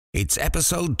It's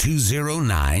episode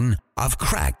 209 of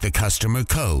Crack the Customer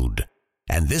Code.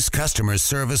 And this customer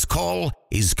service call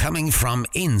is coming from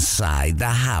inside the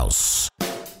house.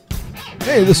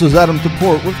 Hey, this is Adam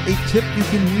Toporek with a tip you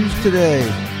can use today.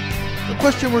 The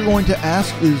question we're going to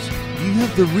ask is, do you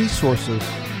have the resources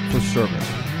for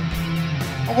service?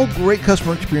 All great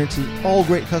customer experiences, all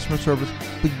great customer service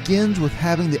begins with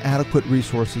having the adequate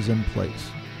resources in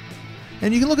place.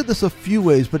 And you can look at this a few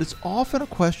ways, but it's often a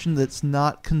question that's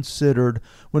not considered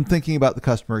when thinking about the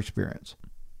customer experience.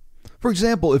 For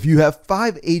example, if you have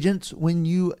 5 agents when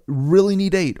you really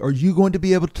need 8, are you going to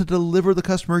be able to deliver the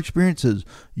customer experiences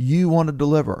you want to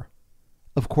deliver?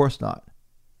 Of course not.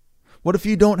 What if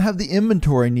you don't have the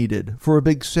inventory needed for a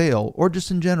big sale or just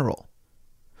in general?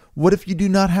 What if you do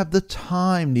not have the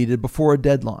time needed before a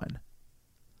deadline?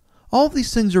 All of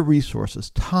these things are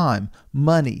resources: time,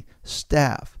 money,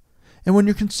 staff. And when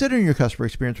you're considering your customer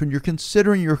experience, when you're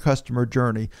considering your customer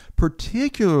journey,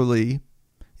 particularly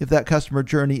if that customer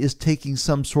journey is taking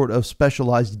some sort of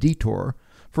specialized detour,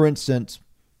 for instance,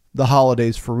 the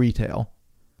holidays for retail,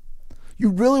 you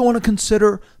really want to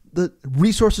consider the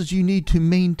resources you need to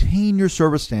maintain your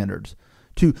service standards,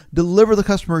 to deliver the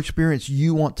customer experience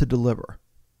you want to deliver.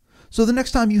 So the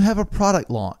next time you have a product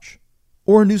launch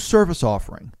or a new service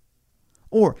offering,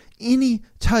 or any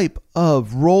type of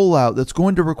rollout that's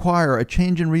going to require a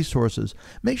change in resources,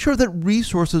 make sure that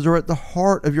resources are at the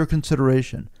heart of your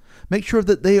consideration. Make sure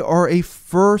that they are a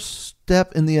first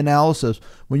step in the analysis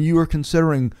when you are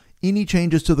considering any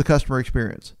changes to the customer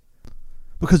experience.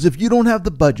 Because if you don't have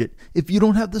the budget, if you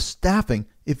don't have the staffing,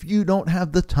 if you don't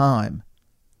have the time,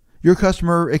 your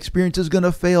customer experience is going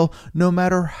to fail no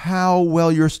matter how well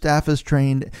your staff is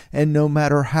trained and no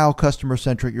matter how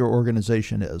customer-centric your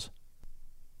organization is.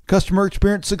 Customer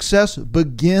experience success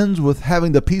begins with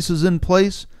having the pieces in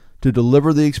place to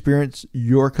deliver the experience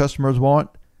your customers want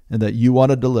and that you want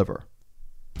to deliver.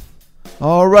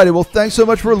 Alrighty, well, thanks so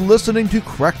much for listening to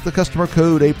Crack the Customer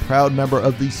Code, a proud member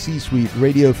of the C-Suite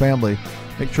Radio family.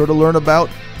 Make sure to learn about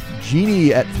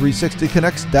Genie at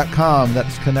 360connects.com.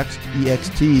 That's Connects,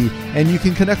 EXT. And you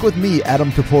can connect with me, Adam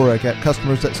Toporek, at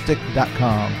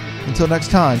customersthatstick.com. Until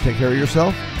next time, take care of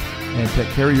yourself and take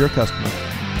care of your customers.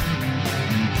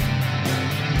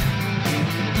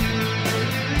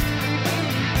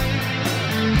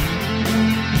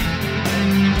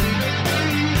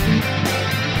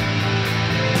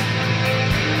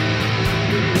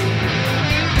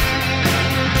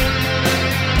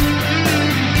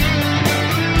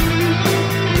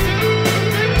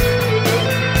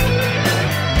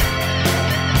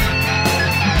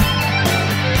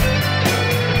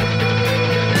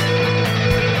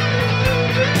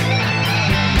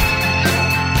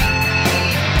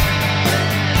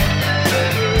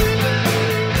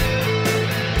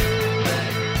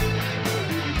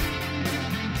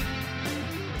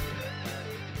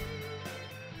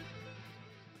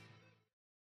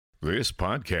 This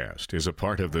podcast is a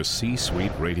part of the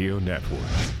C-Suite Radio Network.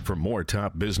 For more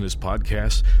top business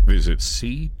podcasts, visit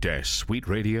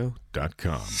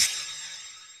c-suiteradio.com.